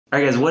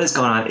Alright guys, what is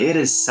going on? It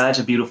is such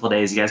a beautiful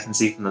day, as you guys can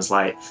see from this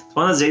light. It's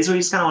one of those days where you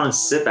just kind of want to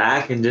sit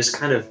back and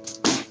just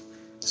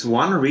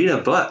want to read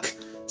a book.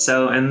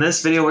 So in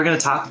this video, we're going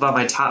to talk about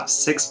my top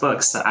 6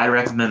 books that I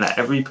recommend that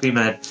every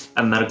pre-med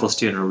and medical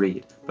student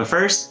read. But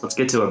first, let's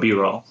get to a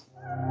B-roll.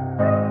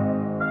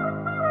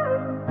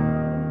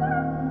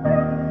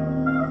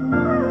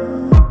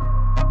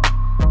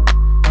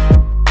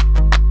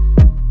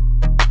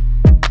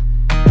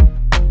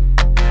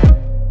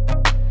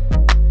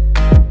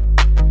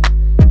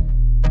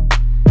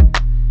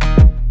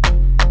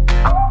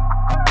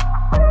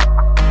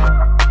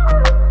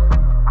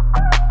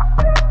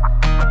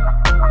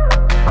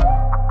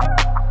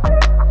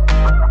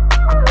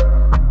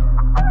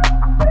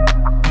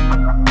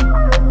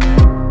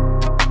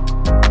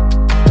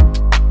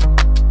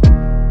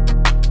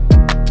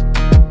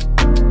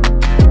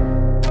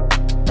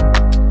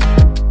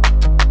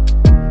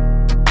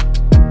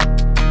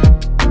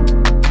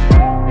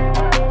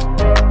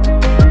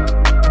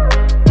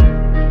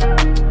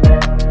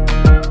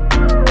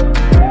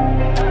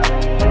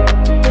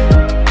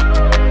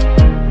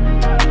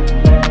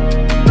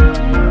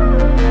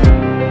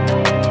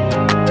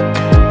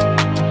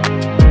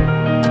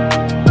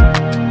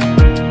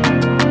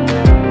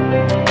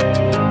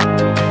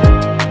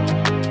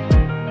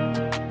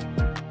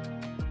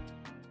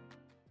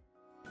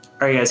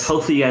 Alright guys,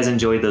 hopefully you guys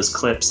enjoyed those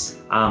clips.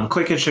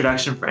 Quick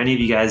introduction for any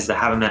of you guys that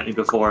haven't met me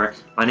before.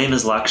 My name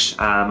is Laksh.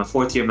 I'm a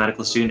 4th year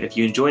medical student. If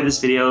you enjoyed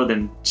this video,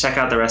 then check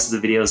out the rest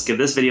of the videos. Give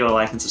this video a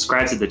like and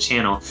subscribe to the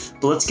channel.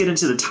 But let's get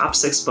into the top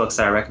 6 books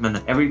that I recommend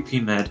that every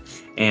pre-med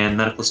and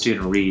medical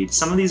student read.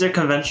 Some of these are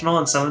conventional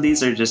and some of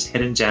these are just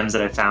hidden gems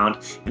that I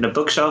found in a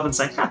bookshelf and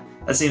saying,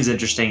 that seems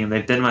interesting, and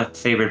they've been my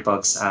favorite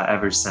books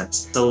ever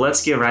since. So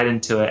let's get right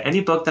into it. Any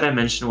book that I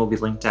mentioned will be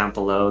linked down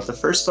below. The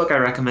first book I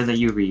recommend that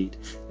you read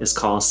is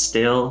called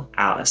Still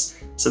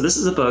Alice. So this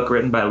is a book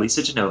written by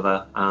Lisa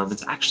Genova.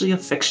 It's actually a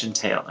fiction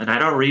tale, and I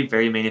don't read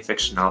very many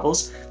fiction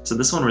novels, so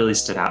this one really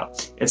stood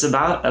out. It's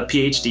about a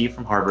PhD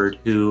from Harvard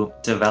who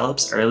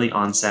develops early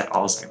onset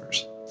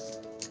Alzheimer's.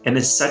 And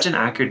it's such an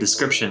accurate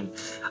description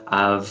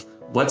of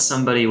what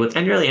somebody with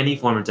really any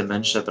form of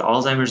dementia, but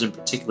Alzheimer's in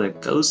particular,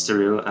 goes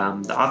through.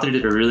 The author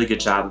did a really good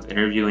job of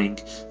interviewing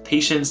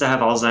patients that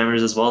have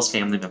Alzheimer's as well as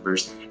family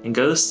members, and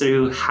goes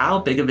through how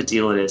big of a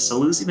deal it is to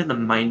lose even the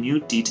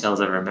minute details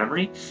of our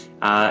memory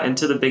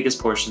into the biggest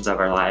portions of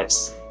our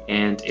lives.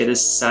 And it is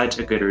such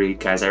a good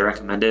read, guys. I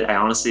recommend it. I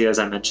honestly, as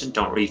I mentioned,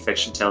 don't read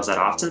fiction tales that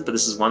often, but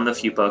this is one of the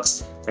few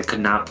books I could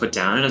not put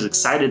down, and I was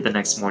excited the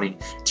next morning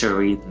to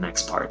read the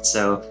next part.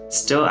 So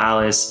Still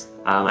Alice,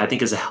 I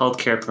think as a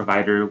healthcare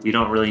provider, we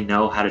don't really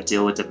know how to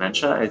deal with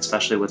dementia,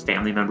 especially with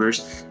family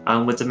members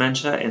with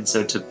dementia. And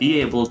so to be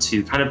able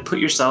to kind of put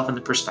yourself in the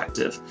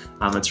perspective,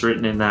 it's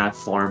written in that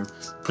form,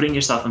 putting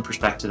yourself in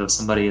perspective of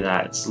somebody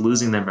that's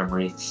losing their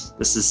memory.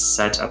 This is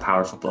such a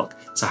powerful book.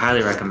 So I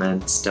highly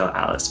recommend Still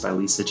Alice by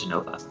Lisa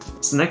Genova.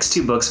 So the next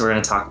 2 books we're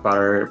going to talk about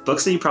are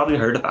books that you probably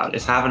heard about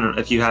if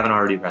you haven't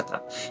already read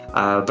them.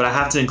 But I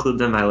have to include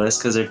them in my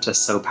list because they're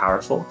just so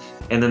powerful.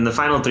 And then the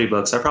final 3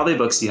 books are probably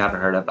books you haven't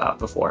heard about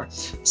before.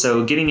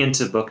 So getting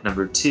into book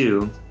number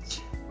 2,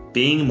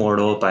 Being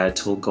Mortal by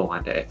Atul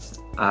Gawande.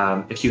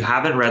 If you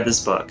haven't read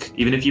this book,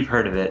 even if you've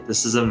heard of it,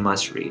 this is a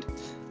must read.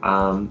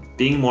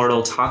 Being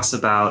Mortal talks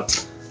about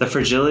the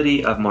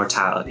fragility of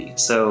mortality.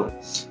 So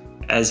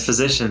as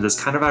physicians,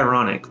 it's kind of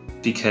ironic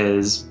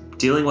because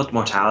dealing with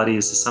mortality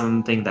is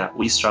something that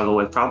we struggle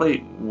with,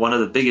 probably one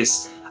of the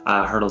biggest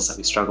hurdles that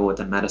we struggle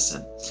with in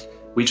medicine.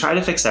 We try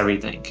to fix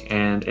everything,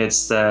 and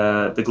it's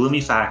the gloomy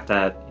fact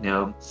that,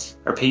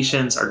 our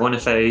patients are going to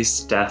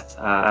face death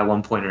at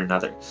one point or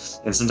another.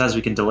 And sometimes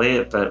we can delay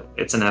it, but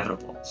it's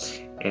inevitable.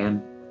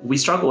 And we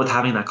struggle with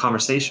having that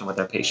conversation with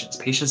our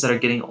patients that are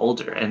getting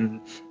older and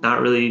not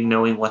really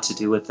knowing what to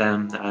do with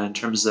them in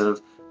terms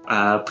of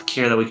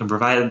care that we can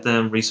provide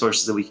them,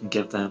 resources that we can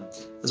give them,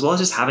 as well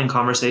as just having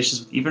conversations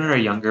with even our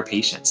younger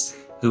patients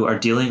who are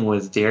dealing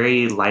with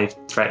very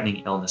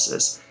life-threatening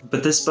illnesses.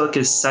 But this book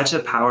is such a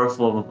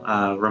powerful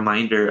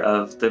reminder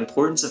of the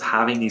importance of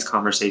having these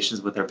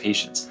conversations with our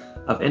patients,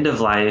 of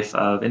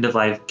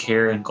end-of-life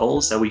care and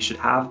goals that we should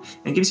have,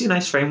 and gives you a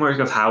nice framework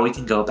of how we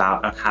can go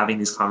about having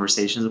these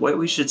conversations, what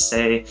we should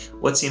say,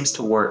 what seems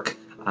to work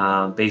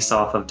based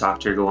off of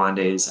Dr.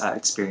 Gawande's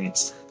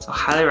experience. So I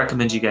highly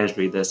recommend you guys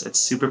read this. It's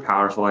super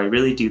powerful. I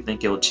really do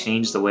think it will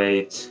change the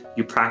way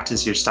you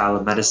practice your style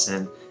of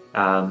medicine,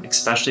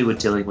 especially with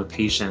dealing with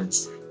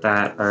patients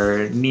that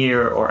are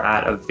near or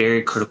at a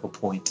very critical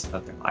point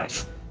of their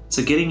life.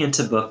 So getting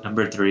into book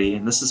number 3,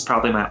 and this is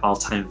probably my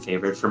all-time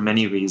favorite for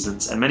many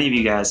reasons, and many of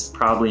you guys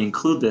probably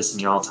include this in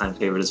your all-time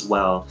favorite as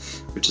well,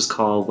 which is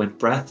called When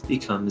Breath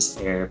Becomes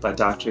Air by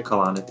Dr.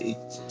 Kalanithi.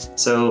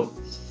 So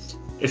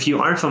if you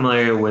aren't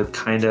familiar with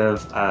kind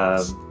of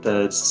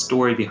the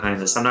story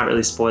behind this, I'm not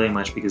really spoiling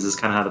much because this is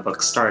kind of how the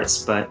book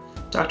starts, but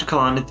Dr.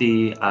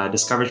 Kalanithi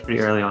discovers pretty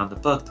early on in the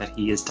book that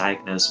he is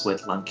diagnosed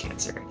with lung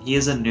cancer. He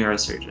is a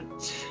neurosurgeon.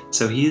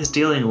 So he is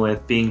dealing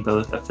with being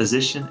both a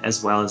physician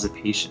as well as a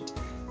patient.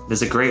 It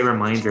is a great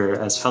reminder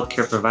as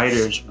healthcare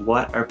providers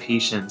what our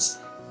patients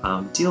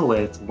deal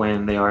with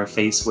when they are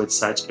faced with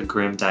such a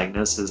grim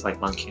diagnosis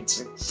like lung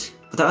cancer.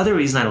 But the other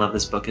reason I love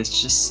this book is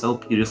it's just so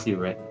beautifully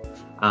written.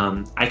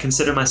 I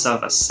consider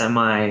myself a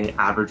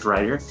semi-average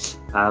writer,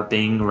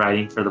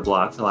 writing for the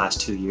blog for the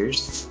last 2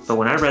 years. But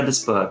when I read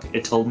this book,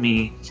 it told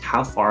me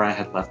how far I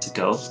had left to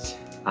go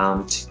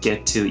to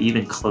get to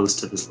even close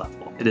to this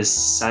level. It is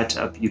such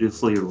a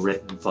beautifully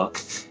written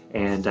book,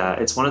 and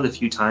it's one of the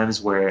few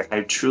times where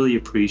I truly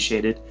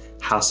appreciated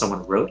how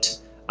someone wrote,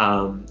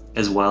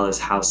 as well as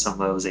how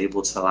someone was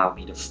able to allow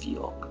me to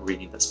feel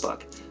reading this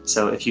book.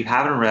 So if you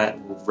haven't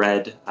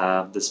read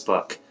this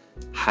book,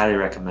 highly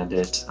recommend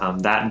it.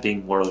 That and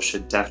Being Mortal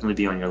should definitely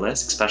be on your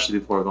list, especially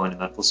before going to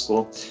medical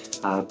school.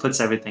 Puts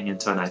everything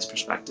into a nice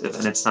perspective,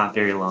 and it's not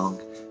very long.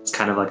 It's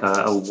kind of like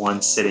a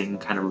one-sitting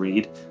kind of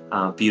read.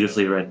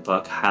 Beautifully written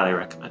book, highly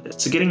recommend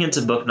it. So getting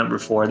into book number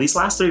 4, these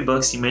last 3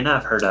 books you may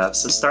not have heard of.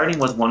 So starting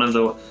with one of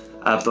the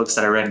books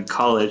that I read in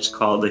college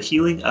called The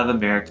Healing of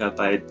America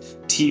by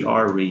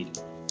T.R. Reid.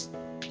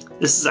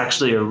 This is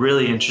actually a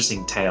really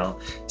interesting tale.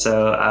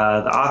 So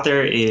the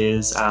author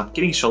is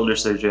getting shoulder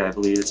surgery, I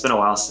believe. It's been a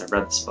while since I've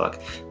read this book.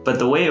 But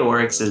the way it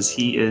works is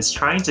he is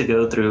trying to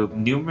go through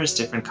numerous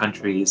different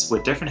countries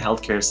with different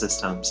healthcare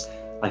systems,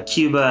 like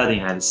Cuba, the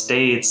United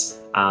States.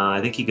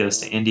 I think he goes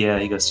to India,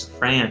 he goes to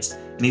France,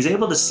 and he's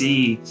able to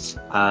see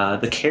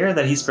the care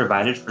that he's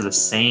provided for the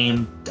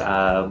same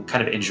kind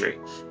of injury,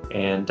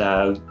 and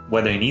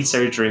whether he needs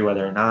surgery,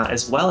 whether or not,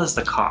 as well as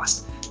the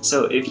cost.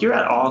 So if you're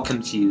at all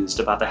confused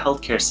about the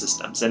healthcare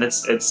systems, and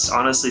it's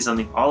honestly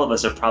something all of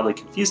us are probably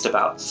confused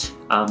about,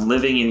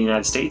 living in the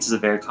United States is a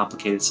very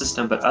complicated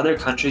system, but other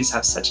countries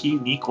have such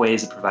unique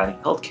ways of providing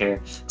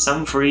healthcare,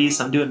 some free,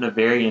 some do it in a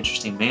very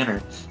interesting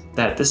manner,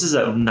 that this is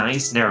a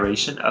nice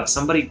narration of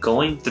somebody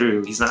going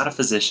through, he's not a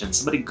physician,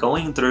 somebody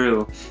going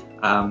through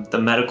the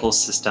medical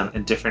system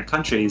in different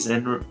countries,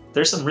 and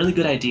there's some really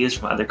good ideas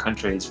from other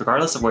countries,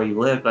 regardless of where you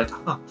live, like,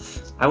 oh,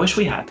 I wish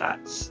we had that.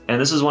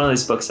 And this was one of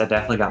those books that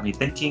definitely got me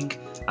thinking.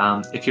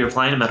 If you're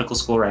applying to medical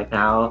school right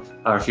now,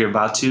 or if you're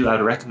about to, I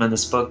would recommend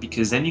this book,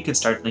 because then you can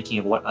start thinking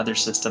of what other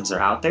systems are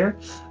out there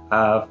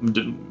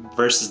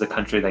versus the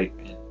country that you're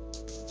in.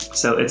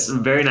 So it's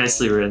very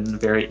nicely written,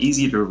 very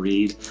easy to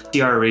read.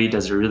 T.R. Reid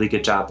does a really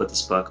good job with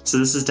this book. So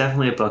this is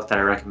definitely a book that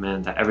I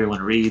recommend that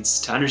everyone reads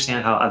to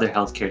understand how other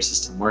healthcare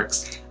system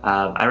works.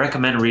 I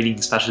recommend reading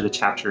especially the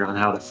chapter on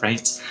how the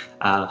France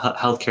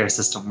healthcare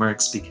system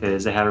works,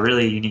 because they have a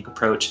really unique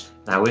approach,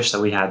 and I wish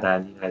that we had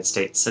that in the United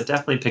States. So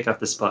definitely pick up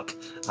this book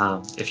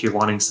if you're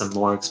wanting some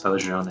more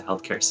exposure on the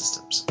healthcare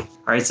systems.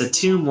 All right, so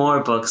 2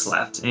 more books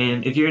left.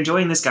 And if you're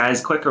enjoying this,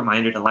 guys, quick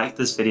reminder to like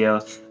this video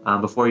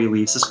before you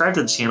leave. Subscribe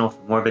to the channel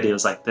for more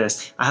videos like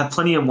this. I have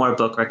plenty of more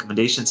book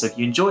recommendations. So if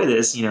you enjoy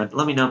this,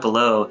 let me know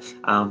below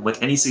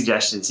with any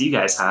suggestions you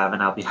guys have,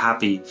 and I'll be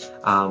happy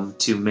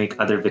to make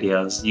other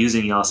videos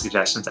using y'all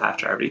suggestions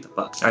after I read the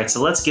book. All right,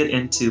 so let's get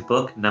into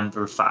book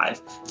number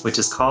 5, which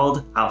is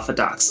called Alpha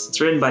Docs. It's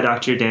written by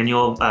Dr.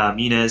 Daniel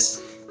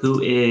Muniz, who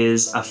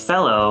is a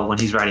fellow when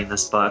he's writing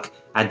this book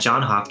at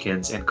Johns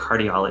Hopkins in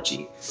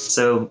cardiology.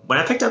 So when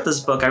I picked up this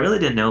book, I really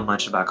didn't know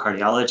much about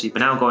cardiology, but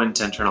now I'm going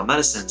into internal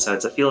medicine, so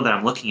it's a field that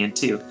I'm looking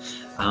into.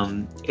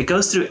 It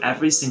goes through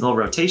every single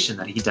rotation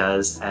that he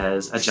does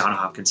as a Johns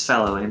Hopkins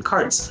fellow in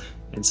cards.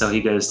 And so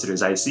he goes through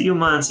his ICU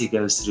months, he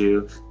goes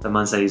through the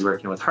months that he's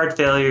working with heart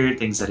failure,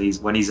 things that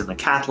when he's in the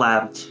cath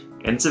lab.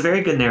 And it's a very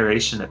good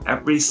narration of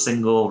every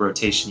single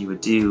rotation you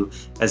would do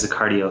as a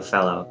cardio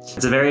fellow.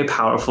 It's a very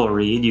powerful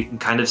read. You can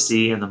kind of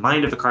see in the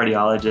mind of a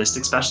cardiologist,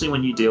 especially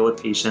when you deal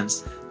with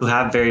patients who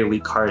have very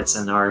weak hearts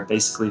and are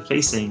basically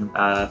facing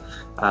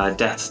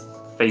death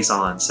face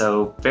on.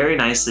 So very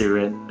nicely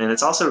written. And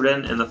it's also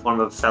written in the form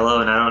of a fellow,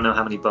 and I don't know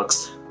how many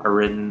books are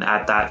written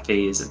at that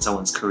phase in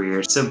someone's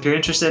career. So if you're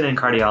interested in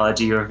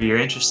cardiology, or if you're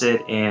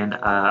interested in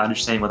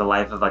understanding what the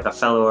life of like a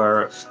fellow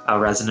or a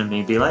resident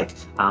may be like,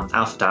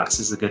 Alpha Docs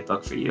is a good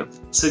book for you.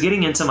 So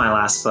getting into my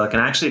last book,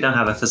 and I actually don't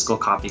have a physical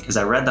copy because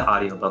I read the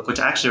audiobook,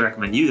 which I actually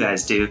recommend you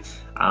guys do,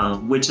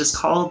 which is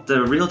called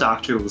The Real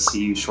Doctor Will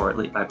See You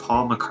Shortly by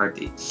Paul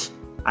McCarthy.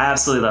 I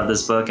absolutely love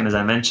this book, and as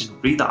I mentioned,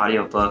 read the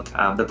audiobook.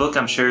 The book,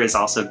 I'm sure, is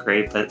also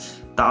great, but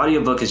the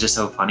audiobook is just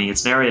so funny.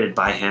 It's narrated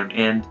by him,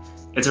 and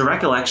it's a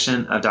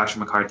recollection of Dr.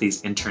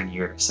 McCarthy's intern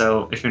year.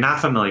 So if you're not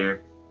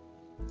familiar,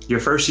 your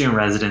first year in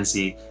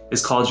residency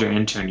is called your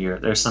intern year.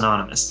 They're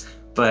synonymous,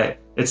 but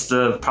it's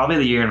probably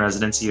the year in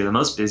residency you're the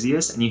most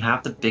busiest, and you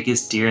have the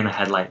biggest deer in the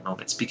headlight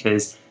moments,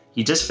 because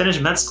you just finished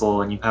med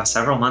school and you have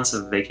several months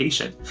of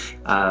vacation,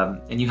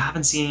 and you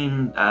haven't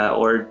seen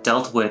or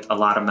dealt with a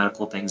lot of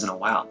medical things in a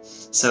while.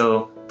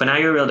 But now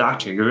you're a real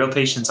doctor, your real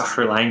patients are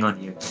relying on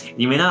you.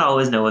 You may not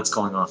always know what's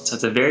going on. So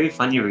it's a very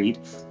funny read,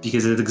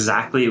 because it's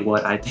exactly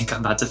what I think I'm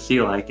about to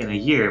feel like in a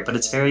year, but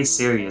it's very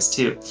serious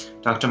too.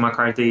 Dr.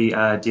 McCarthy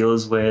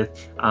deals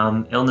with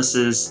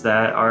illnesses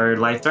that are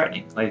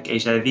life-threatening, like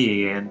HIV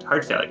and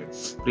heart failure.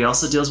 But he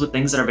also deals with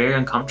things that are very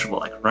uncomfortable,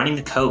 like running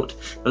the code.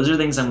 Those are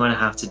things I'm going to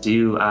have to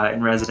do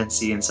in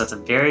residency, and so it's a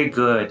very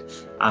good,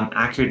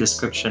 accurate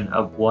description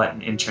of what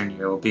an intern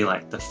year will be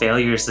like. The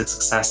failures, the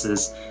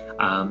successes,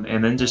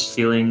 and then just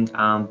feeling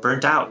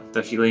burnt out,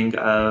 the feeling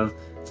of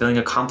feeling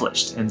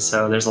accomplished. And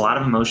so there's a lot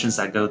of emotions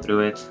that go through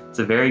it. It's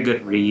a very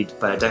good read,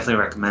 but I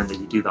definitely recommend that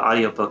you do the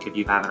audiobook if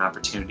you have an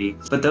opportunity.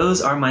 But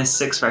those are my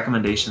 6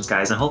 recommendations,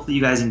 guys, and hopefully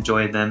you guys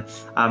enjoyed them.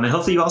 And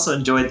hopefully you also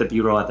enjoyed the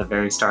B-roll at the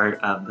very start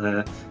of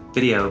the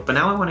video. But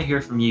now I want to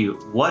hear from you.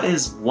 What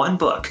is one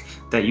book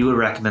that you would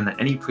recommend that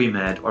any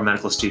pre-med or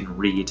medical student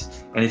read?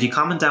 And if you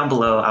comment down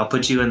below, I'll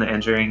put you in the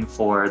entering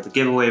for the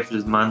giveaway for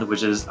this month,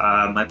 which is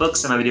my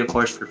books and my video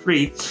course for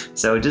free.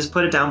 So just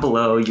put it down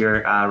below,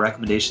 your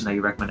recommendation that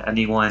you recommend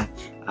anyone,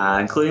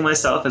 including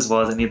myself, as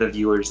well as any of the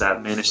viewers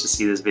that managed to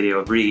see this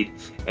video read.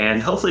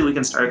 And hopefully we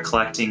can start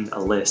collecting a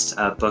list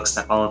of books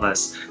that all of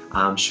us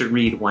should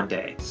read one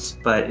day.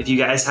 But if you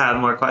guys have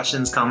more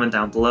questions, comment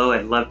down below.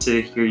 I'd love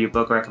to hear your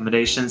book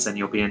recommendations, and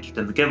you'll be entered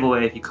in the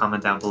giveaway if you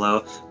comment down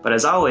below. But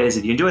as always,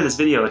 if you enjoyed this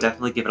video,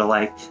 definitely give it a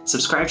like.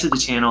 Subscribe to the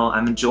channel.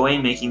 I'm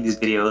enjoying making these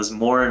videos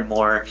more and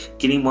more,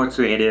 getting more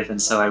creative,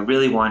 and so I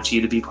really want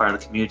you to be part of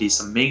the community.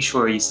 So make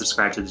sure you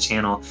subscribe to the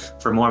channel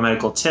for more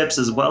medical tips,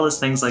 as well as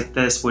things like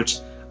this, which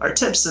are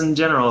tips in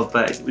general,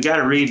 but we got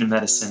to read in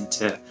medicine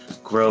to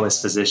grow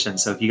as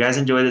physicians. So if you guys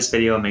enjoy this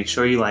video, make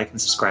sure you like and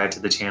subscribe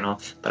to the channel.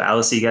 But I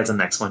will see you guys in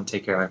the next one.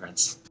 Take care, my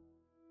friends.